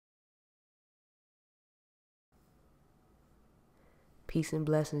Peace and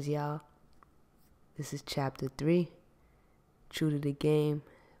blessings, y'all. This is chapter 3, True to the Game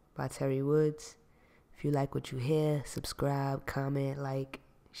by Teri Woods. If you like what you hear, subscribe, comment, like,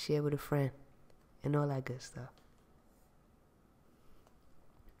 share with a friend, and all that good stuff.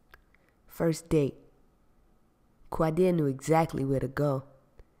 First date. Quadir knew exactly where to go.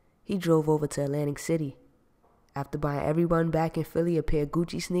 He drove over to Atlantic City. After buying everyone back in Philly a pair of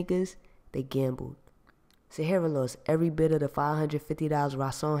Gucci sneakers, they gambled. Sahara lost every bit of the $550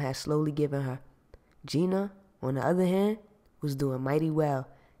 Rason had slowly given her. Gina, on the other hand, was doing mighty well,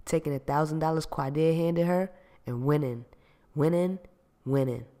 taking $1,000 Quadir handed her and winning.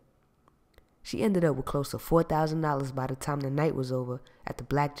 She ended up with close to $4,000 by the time the night was over at the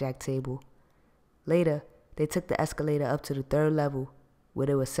blackjack table. Later, they took the escalator up to the 3rd level, where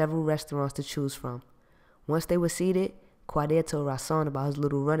there were several restaurants to choose from. Once they were seated, Quadir told Rason about his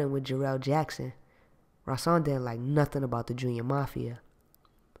little run-in with Jarrell Jackson. Rason didn't like nothing about the Junior Mafia.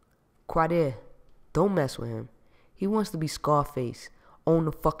 Quadir, don't mess with him. He wants to be Scarface, own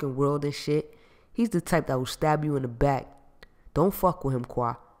the fucking world and shit. He's the type that will stab you in the back. Don't fuck with him,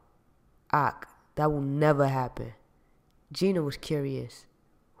 Qua. Ak, that will never happen. Gina was curious.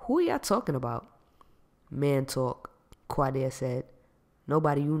 Who are y'all talking about? Man talk, Quadir said.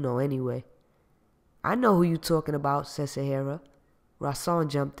 Nobody you know anyway. I know who you talking about, said Sahara. Rason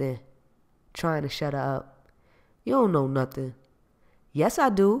jumped in, trying to shut her up. You don't know nothing. Yes, I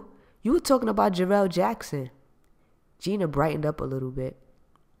do. You were talking about Jarrell Jackson. Gina brightened up a little bit.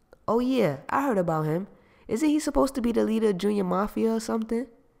 Oh yeah, I heard about him. Isn't he supposed to be the leader of Junior Mafia or something?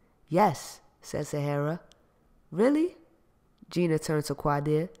 Yes, said Sahara. Really? Gina turned to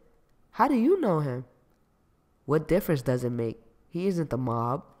Quadir. How do you know him? What difference does it make? He isn't the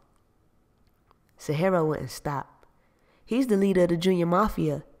mob. Sahara went and stopped. He's the leader of the Junior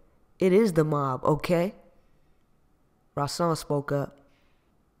Mafia. It is the mob, okay? Rason spoke up.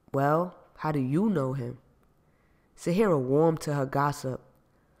 Well, how do you know him? Sahara warmed to her gossip.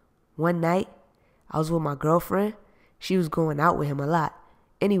 One night, I was with my girlfriend. She was going out with him a lot.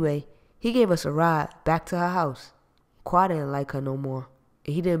 Anyway, he gave us a ride back to her house. Qua didn't like her no more.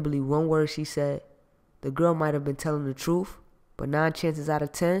 He didn't believe one word she said. The girl might have been telling the truth, but 9 chances out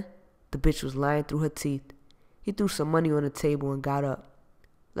of 10, the bitch was lying through her teeth. He threw some money on the table and got up.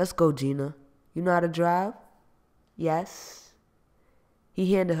 Let's go, Gina. You know how to drive? Yes.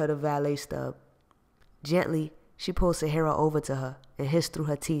 He handed her the valet stub. Gently, she pulled Sahara over to her and hissed through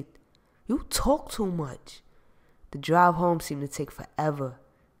her teeth. You talk too much. The drive home seemed to take forever.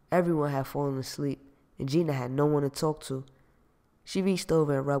 Everyone had fallen asleep, and Gina had no one to talk to. She reached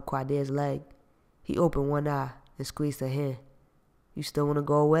over and rubbed Quadir's leg. He opened one eye and squeezed her hand. You still want to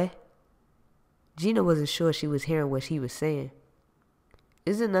go away? Gina wasn't sure she was hearing what he was saying.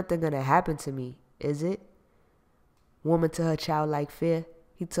 Isn't nothing going to happen to me, is it? Warming to her childlike fear,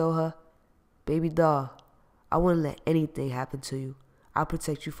 he told her, Baby doll, I wouldn't let anything happen to you. I'll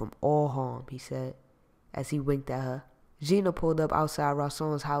protect you from all harm, he said, as he winked at her. Gina pulled up outside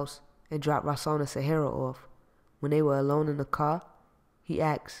Rason's house and dropped Rason and Sahara off. When they were alone in the car, he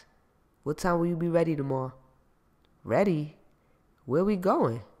asked, What time will you be ready tomorrow? Ready? Where we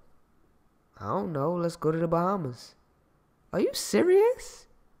going? I don't know. Let's go to the Bahamas. Are you serious?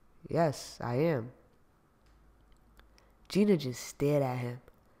 Yes, I am. Gina just stared at him.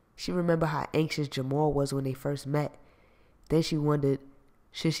 She remembered how anxious Jamal was when they first met. Then she wondered,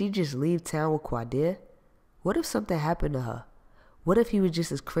 should she just leave town with Quadir? What if something happened to her? What if he was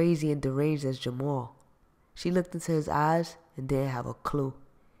just as crazy and deranged as Jamal? She looked into his eyes and didn't have a clue.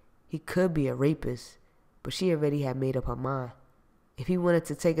 He could be a rapist, but she already had made up her mind. If he wanted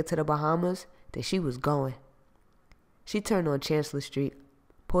to take her to the Bahamas, then she was going. She turned on Chancellor Street,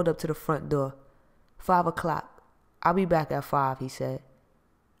 pulled up to the front door. 5 o'clock. I'll be back at 5, he said.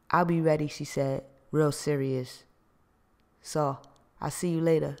 I'll be ready, she said, real serious. So, I'll see you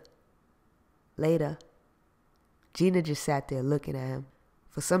later. Later. Gina just sat there looking at him.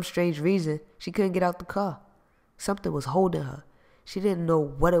 For some strange reason, she couldn't get out the car. Something was holding her. She didn't know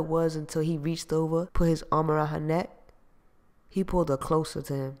what it was until he reached over, put his arm around her neck. He pulled her closer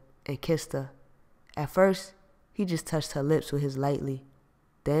to him and kissed her. At first, he just touched her lips with his lightly.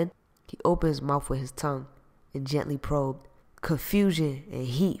 Then, he opened his mouth with his tongue and gently probed. Confusion and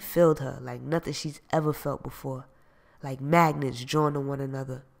heat filled her like nothing she's ever felt before, like magnets drawn to one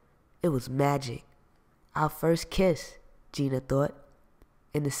another. It was magic. Our first kiss, Gina thought.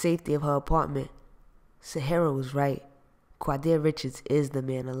 In the safety of her apartment. Sahara was right. Quadir Richards is the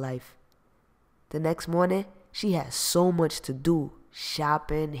man of life. The next morning, she had so much to do.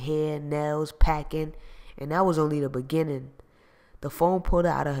 Shopping, hair, nails, packing, and that was only the beginning. The phone pulled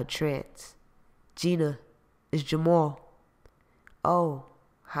her out of her trance. Gina, it's Jamal. Oh,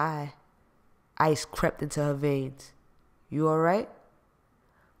 hi. Ice crept into her veins. You alright?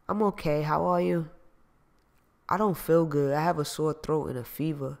 I'm okay. How are you? I don't feel good. I have a sore throat and a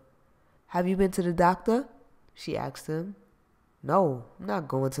fever. Have you been to the doctor? She asked him. No, I'm not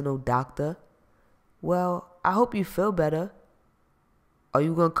going to no doctor. Well, I hope you feel better. Are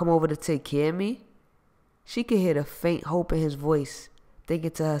you gonna come over to take care of me? She could hear the faint hope in his voice,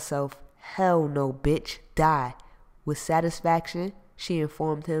 thinking to herself, hell no, bitch, die. With satisfaction, she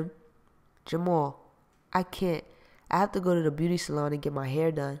informed him, Jamal, I can't. I have to go to the beauty salon and get my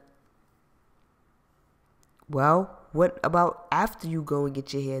hair done. Well, what about after you go and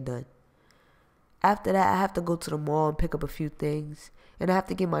get your hair done? After that, I have to go to the mall and pick up a few things, and I have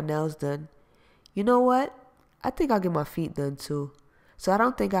to get my nails done. You know what? I think I'll get my feet done too, so I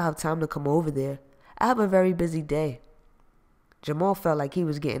don't think I'll have time to come over there. I have a very busy day. Jamal felt like he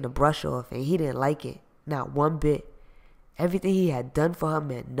was getting a brush off, and he didn't like it, not one bit. Everything he had done for her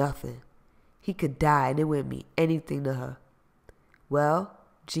meant nothing. He could die and it wouldn't mean anything to her. Well,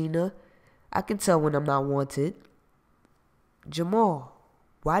 Gina, I can tell when I'm not wanted. Jamal,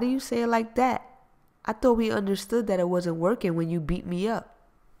 why do you say it like that? I thought we understood that it wasn't working when you beat me up.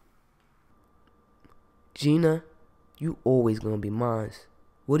 Gina, you always gonna be mine.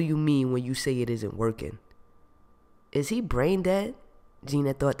 What do you mean when you say it isn't working? Is he brain dead?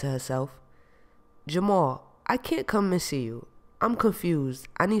 Gina thought to herself. Jamal, I can't come and see you. I'm confused.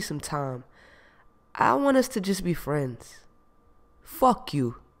 I need some time. I want us to just be friends. Fuck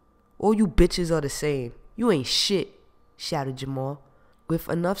you. All you bitches are the same. You ain't shit, shouted Jamal. With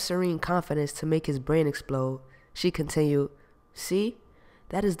enough serene confidence to make his brain explode, she continued, see,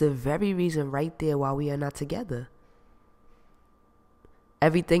 that is the very reason right there why we are not together.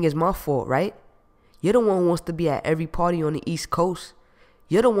 Everything is my fault, right? You're the one who wants to be at every party on the East Coast.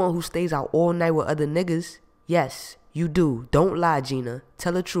 You're the one who stays out all night with other niggas. Yes, you do. Don't lie, Gina.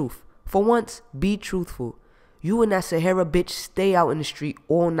 Tell the truth. For once, be truthful. You and that Sahara bitch stay out in the street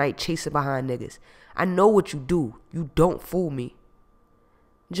all night chasing behind niggas. I know what you do. You don't fool me.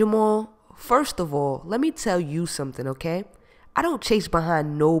 Jamal, first of all, let me tell you something, okay? I don't chase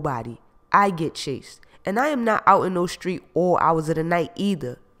behind nobody. I get chased. And I am not out in no street all hours of the night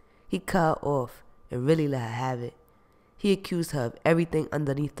either. He cut her off and really let her have it. He accused her of everything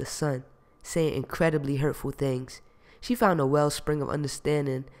underneath the sun, saying incredibly hurtful things. She found a wellspring of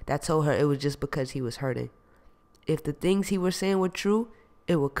understanding that told her it was just because he was hurting. If the things he was saying were true,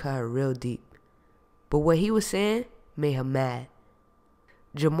 it would cut her real deep. But what he was saying made her mad.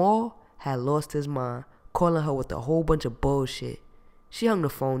 Jamal had lost his mind, calling her with a whole bunch of bullshit. She hung the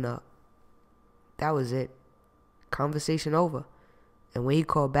phone up. That was it. Conversation over. And when he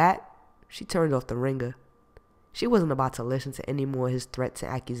called back, she turned off the ringer. She wasn't about to listen to any more of his threats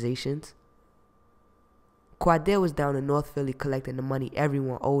and accusations. Quadell was down in North Philly collecting the money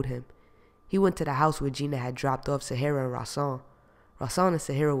everyone owed him. He went to the house where Gina had dropped off Sahara and Rasan. Rasan and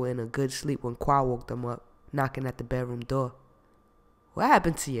Sahara were in a good sleep when Quad woke them up, knocking at the bedroom door. What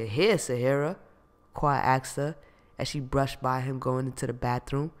happened to your hair, Sahara? Quad asked her as she brushed by him going into the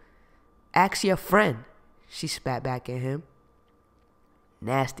bathroom. Ask your friend, she spat back at him.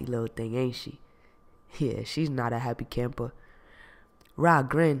 Nasty little thing, ain't she? Yeah, she's not a happy camper. Ra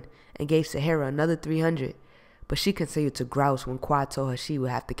grinned and gave Sahara another $300, but she continued to grouse when Quad told her she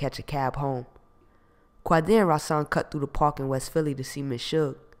would have to catch a cab home. Quadell and Rasan cut through the park in West Philly to see Miss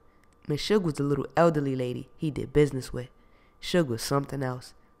Shug. Miss Shug was the little elderly lady he did business with. Shug was something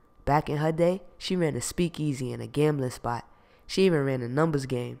else. Back in her day, she ran a speakeasy and a gambling spot. She even ran a numbers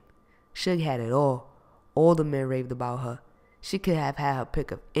game. Shug had it all. All the men raved about her. She could have had her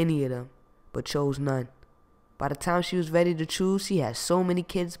pick of any of them, but chose none. By the time she was ready to choose, she had so many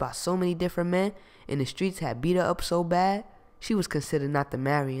kids by so many different men, and the streets had beat her up so bad, she was considered not the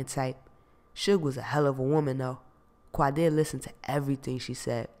marrying type. Shug was a hell of a woman, though. Quadell listened to everything she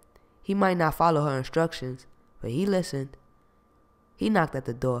said. He might not follow her instructions, but he listened. He knocked at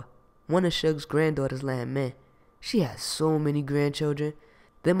the door. One of Shug's granddaughters let him in. She had so many grandchildren.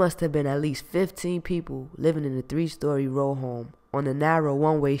 There must have been at least 15 people living in a 3-story row home on the narrow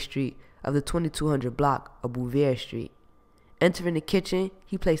one-way street of the 2200 block of Bouvier Street. Entering the kitchen,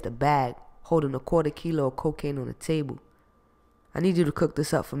 he placed a bag holding a quarter kilo of cocaine on the table. I need you to cook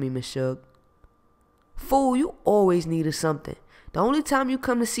this up for me, Miss Shug. Fool, you always needed something. The only time you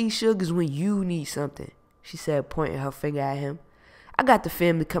come to see Shug is when you need something, she said, pointing her finger at him. I got the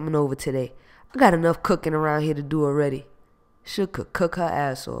family coming over today. I got enough cooking around here to do already. Shug could cook her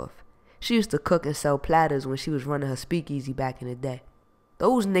ass off. She used to cook and sell platters when she was running her speakeasy back in the day.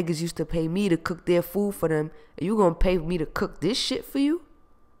 Those niggas used to pay me to cook their food for them, and you gonna pay me to cook this shit for you?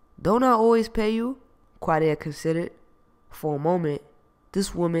 Don't I always pay you? Quadell considered. For a moment,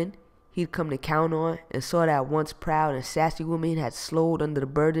 this woman he'd come to count on and saw that once proud and sassy woman had slowed under the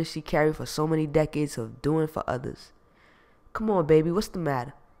burden she carried for so many decades of doing for others. "Come on, baby, what's the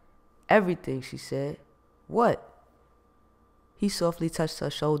matter?" "Everything," she said. "What?" He softly touched her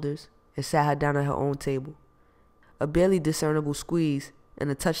shoulders and sat her down at her own table. A barely discernible squeeze and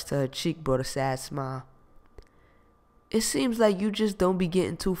a touch to her cheek brought a sad smile. "It seems like you just don't be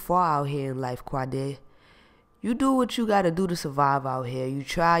getting too far out here in life, Quade. You do what you gotta do to survive out here. You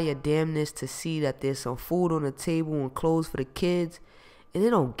try your damnness to see that there's some food on the table and clothes for the kids, and it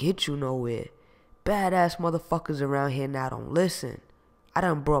don't get you nowhere. Badass motherfuckers around here now don't listen. I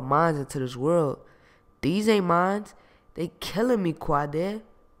done brought mines into this world. These ain't mines. They killing me, Quade.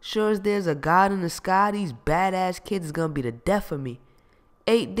 Sure as there's a God in the sky, these badass kids is gonna be the death of me.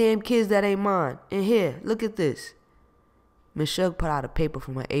 8 damn kids that ain't mine. And here, look at this." Miss Shug put out a paper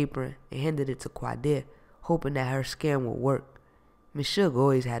from her apron and handed it to Quade, hoping that her scam would work. Miss Shug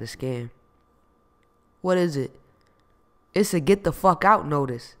always had a scam. "What is it?" "It's a get the fuck out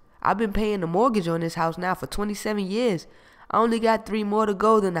notice. I've been paying the mortgage on this house now for 27 years. I only got 3 more to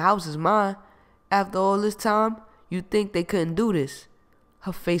go, then the house is mine. After all this time, you'd think they couldn't do this."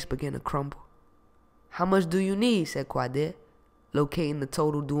 Her face began to crumble. "How much do you need?" said Quade, locating the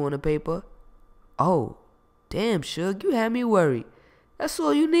total due on the paper. "Oh, damn, Shug, you had me worried. That's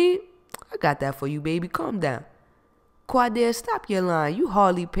all you need? I got that for you, baby. Calm down." "Quade, stop your lying. You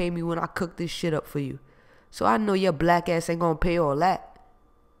hardly pay me when I cook this shit up for you. So I know your black ass ain't gonna pay all that."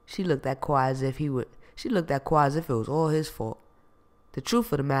 She looked at Qua as if it was all his fault. The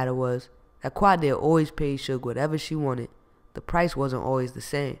truth of the matter was that Quade always paid Shug whatever she wanted. The price wasn't always the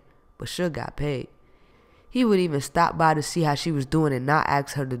same, but Shug got paid. He would even stop by to see how she was doing and not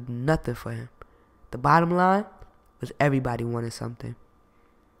ask her to do nothing for him. The bottom line was everybody wanted something.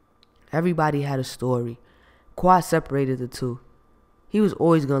 Everybody had a story. Qua separated the two. He was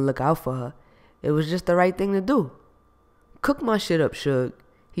always going to look out for her. It was just the right thing to do. "Cook my shit up, Shug,"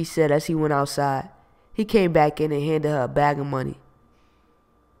 he said as he went outside. He came back in and handed her a bag of money.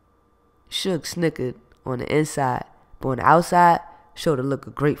 Shug snickered on the inside, but on the outside showed a look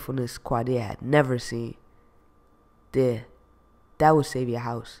of gratefulness Quade had never seen. There, that would save your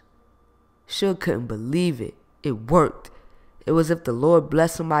house. Shug couldn't believe it. It worked. It was as if the Lord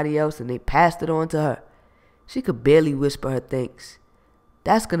blessed somebody else and they passed it on to her. She could barely whisper her thanks.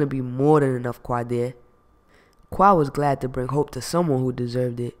 "That's gonna be more than enough, Quade." Qua was glad to bring hope to someone who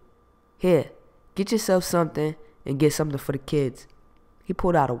deserved it. "Here, get yourself something and get something for the kids." He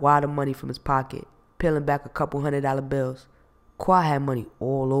pulled out a wad of money from his pocket, peeling back a couple $100 bills. Qua had money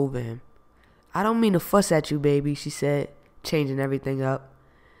all over him. "I don't mean to fuss at you, baby," she said, changing everything up.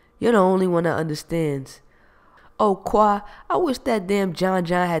 "You're the only one that understands." "Oh, Qua, I wish that damn John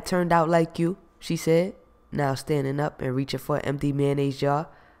had turned out like you," she said, now standing up and reaching for an empty mayonnaise jar,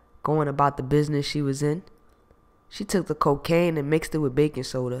 going about the business she was in. She took the cocaine and mixed it with baking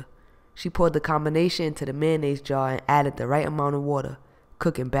soda. She poured the combination into the mayonnaise jar and added the right amount of water,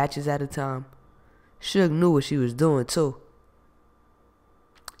 cooking batches at a time. Shug knew what she was doing, too.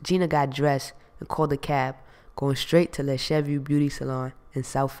 Gina got dressed and called a cab, going straight to Le Chevue Beauty Salon in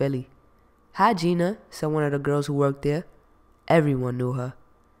South Philly. "Hi, Gina," said one of the girls who worked there. Everyone knew her.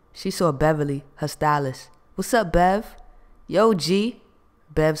 She saw Beverly, her stylist. "What's up, Bev?" "Yo, G."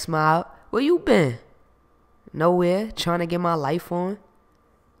 Bev smiled. "Where you been?" "Nowhere, trying to get my life on."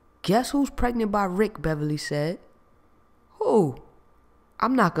 "Guess who's pregnant by Rick?" Beverly said. "Who?"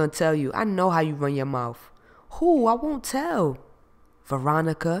 "I'm not gonna tell you. I know how you run your mouth." "Who? I won't tell."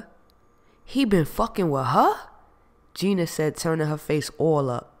 "Veronica." "He been fucking with her?" Gina said, turning her face all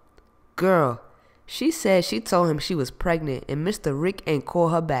up. "Girl, she said she told him she was pregnant and Mr. Rick ain't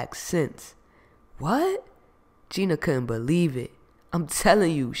called her back since." "What?" Gina couldn't believe it. "I'm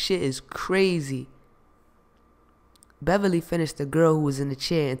telling you, shit is crazy." Beverly finished the girl who was in the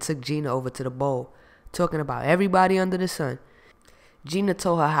chair and took Gina over to the bowl, talking about everybody under the sun. Gina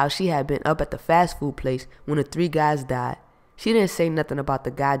told her how she had been up at the fast food place when the 3 guys died. She didn't say nothing about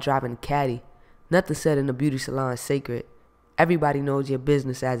the guy driving the caddy. Nothing said in the beauty salon is sacred. Everybody knows your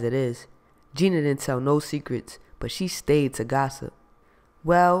business as it is. Gina didn't tell no secrets, but she stayed to gossip.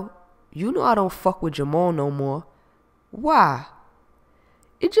 "Well, you know I don't fuck with Jamal no more." "Why?"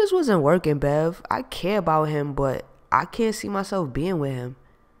 "It just wasn't working, Bev. I care about him, but I can't see myself being with him."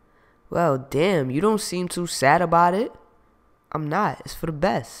 "Well, damn, you don't seem too sad about it." "I'm not. It's for the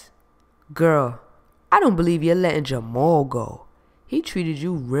best." "Girl, I don't believe you're letting Jamal go. He treated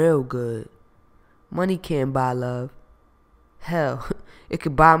you real good." "Money can't buy love." "Hell, it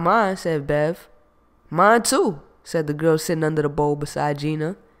could buy mine," said Bev. "Mine too," said the girl sitting under the bowl beside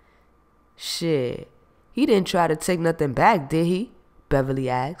Gina. "Shit, He didn't try to take nothing back, did he? Beverly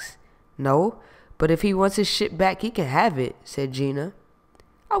asked. No, but if he wants his shit back, he can have it, said Gina.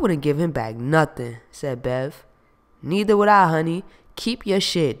 I wouldn't give him back nothing, said Bev. Neither would I, honey. Keep your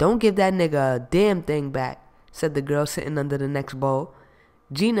shit. Don't give that nigga a damn thing back, said the girl sitting under the next bowl.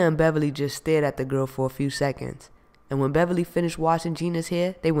 Gina and Beverly just stared at the girl for a few seconds, and when Beverly finished washing Gina's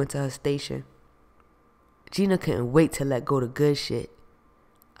hair, they went to her station. Gina couldn't wait to let go the good shit.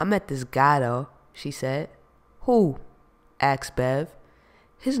 I met this guy though, she said. Who? Asked Bev.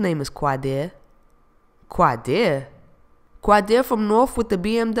 His name is Quadir. Quadir? Quadir from North with the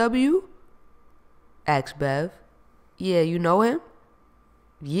BMW? Asked Bev. Yeah, you know him?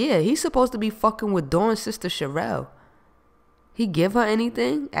 Yeah, he's supposed to be fucking with Dawn's sister Sherelle. He give her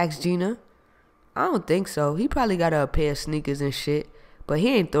anything? Asked Gina. I don't think so. He probably got her a pair of sneakers and shit, but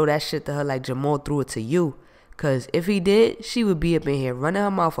he ain't throw that shit to her like Jamal threw it to you. Cause if he did, she would be up in here running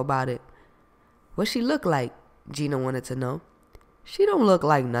her mouth about it. What she look like? Gina wanted to know. She don't look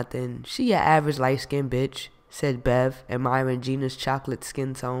like nothing. She a average light-skinned bitch, said Bev, admiring Gina's chocolate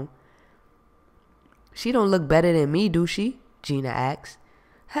skin tone. She don't look better than me, do she? Gina asked.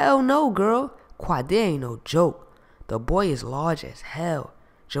 Hell no, girl. Quadir ain't no joke. The boy is large as hell.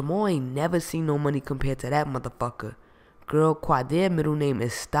 Jamal ain't never seen no money compared to that motherfucker. Girl, Quadir's middle name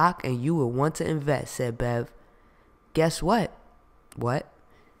is Stock and you would want to invest, said Bev. Guess what? What?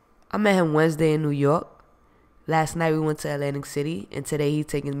 I met him Wednesday in New York. Last night we went to Atlantic City, and today he's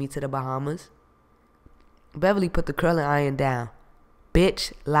taking me to the Bahamas. Beverly put the curling iron down.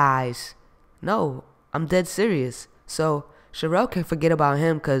 Bitch lies. No, I'm dead serious. So, Sherelle can forget about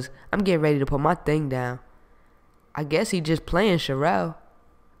him because I'm getting ready to put my thing down. I guess he just playing Sherelle.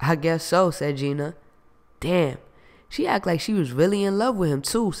 I guess so, said Gina. Damn, she act like she was really in love with him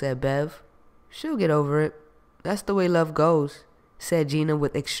too, said Bev. She'll get over it. That's the way love goes, said Gina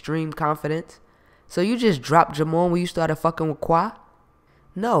with extreme confidence. So you just dropped Jamal when you started fucking with Qua?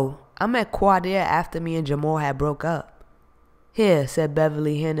 No, I met Quadir after me and Jamal had broke up. Here, said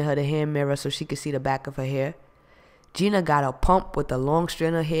Beverly, handing her the hand mirror so she could see the back of her hair. Gina got a pump with a long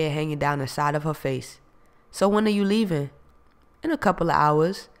strand of hair hanging down the side of her face. So when are you leaving? In a couple of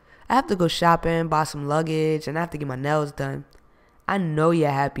hours. I have to go shopping, buy some luggage, and I have to get my nails done. I know you're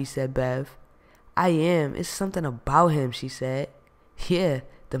happy, said Bev. I am. It's something about him, she said. Yeah,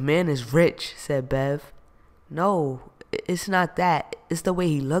 the man is rich, said Bev. No, it's not that. It's the way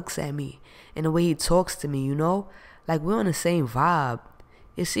he looks at me and the way he talks to me, you know? Like we're on the same vibe.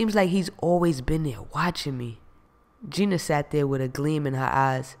 It seems like he's always been there watching me. Gina sat there with a gleam in her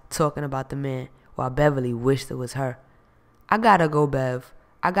eyes, talking about the man, while Beverly wished it was her. I gotta go, Bev.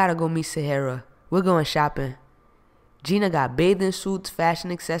 I gotta go meet Sahara. We're going shopping. Gina got bathing suits,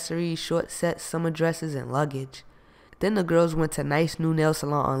 fashion accessories, short sets, summer dresses, and luggage. Then the girls went to a nice new nail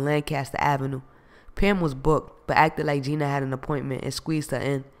salon on Lancaster Avenue. Pam was booked, but acted like Gina had an appointment and squeezed her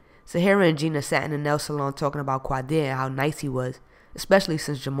in. Sahara and Gina sat in the nail salon talking about Quadir and how nice he was, especially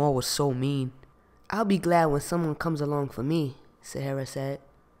since Jamal was so mean. I'll be glad when someone comes along for me, Sahara said.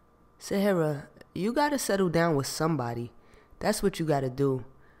 Sahara, you gotta settle down with somebody. That's what you gotta do.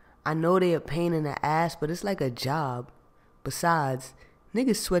 I know they a pain in the ass, but it's like a job. Besides,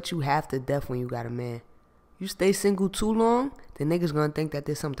 niggas sweat you half to death when you got a man. You stay single too long, then niggas gonna think that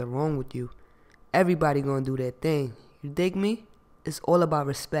there's something wrong with you. Everybody gonna do their thing. You dig me? It's all about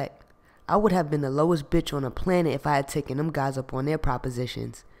respect. I would have been the lowest bitch on the planet if I had taken them guys up on their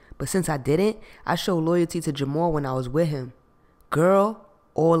propositions. But since I didn't, I showed loyalty to Jamal when I was with him. Girl,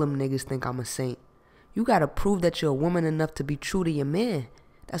 all them niggas think I'm a saint. You gotta prove that you're a woman enough to be true to your man.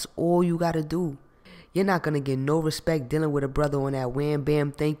 That's all you gotta do. You're not gonna get no respect dealing with a brother on that wham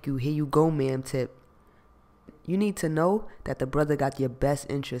bam thank you, here you go ma'am tip. You need to know that the brother got your best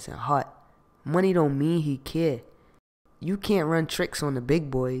interest in heart. Money don't mean he care. You can't run tricks on the big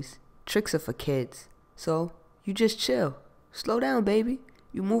boys. Tricks are for kids. So, you just chill. Slow down, baby.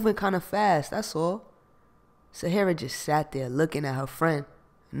 You moving kinda fast, that's all. Sahara just sat there looking at her friend,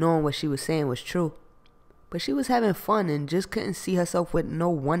 knowing what she was saying was true. But she was having fun and just couldn't see herself with no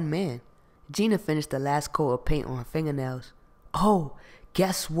one man. Gina finished the last coat of paint on her fingernails. Oh,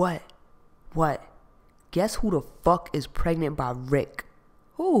 guess what? What? Guess who the fuck is pregnant by Rick?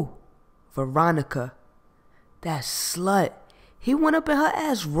 Who? Veronica. That slut. He went up in her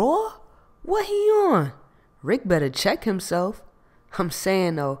ass raw? What he on? Rick better check himself. I'm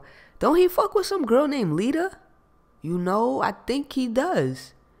saying though, don't he fuck with some girl named Lita? You know, I think he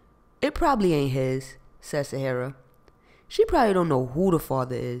does. It probably ain't his, said Sahara. She probably don't know who the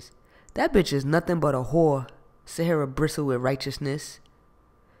father is. That bitch is nothing but a whore. Sahara bristled with righteousness.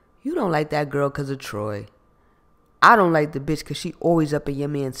 You don't like that girl 'cause of Troy. I don't like the bitch 'cause she always up in your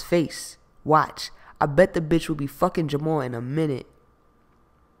man's face. Watch, I bet the bitch will be fucking Jamal in a minute.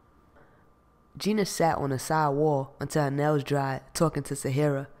 Gina sat on a side wall until her nails dried, talking to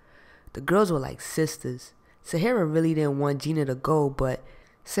Sahara. The girls were like sisters. Sahara really didn't want Gina to go, but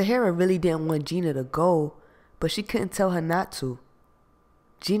she couldn't tell her not to.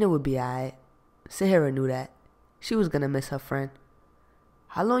 Gina would be alright. Sahara knew that. She was gonna miss her friend.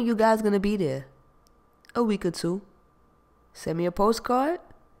 How long you guys gonna be there? A week or two. Send me a postcard?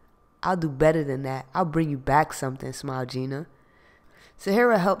 I'll do better than that. I'll bring you back something, smiled Gina.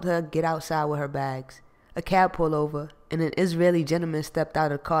 Sahara helped her get outside with her bags. A cab pulled over, and an Israeli gentleman stepped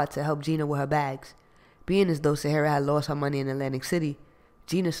out of the car to help Gina with her bags. Being as though Sahara had lost her money in Atlantic City,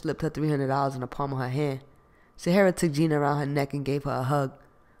 Gina slipped her $300 in the palm of her hand. Sahara took Gina around her neck and gave her a hug.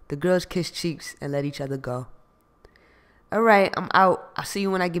 The girls kissed cheeks and let each other go. Alright, I'm out. I'll see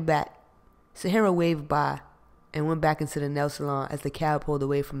you when I get back. Sahara waved bye and went back into the nail salon as the cab pulled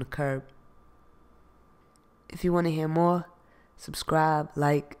away from the curb. If you want to hear more, subscribe,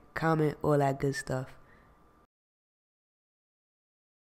 like, comment, all that good stuff.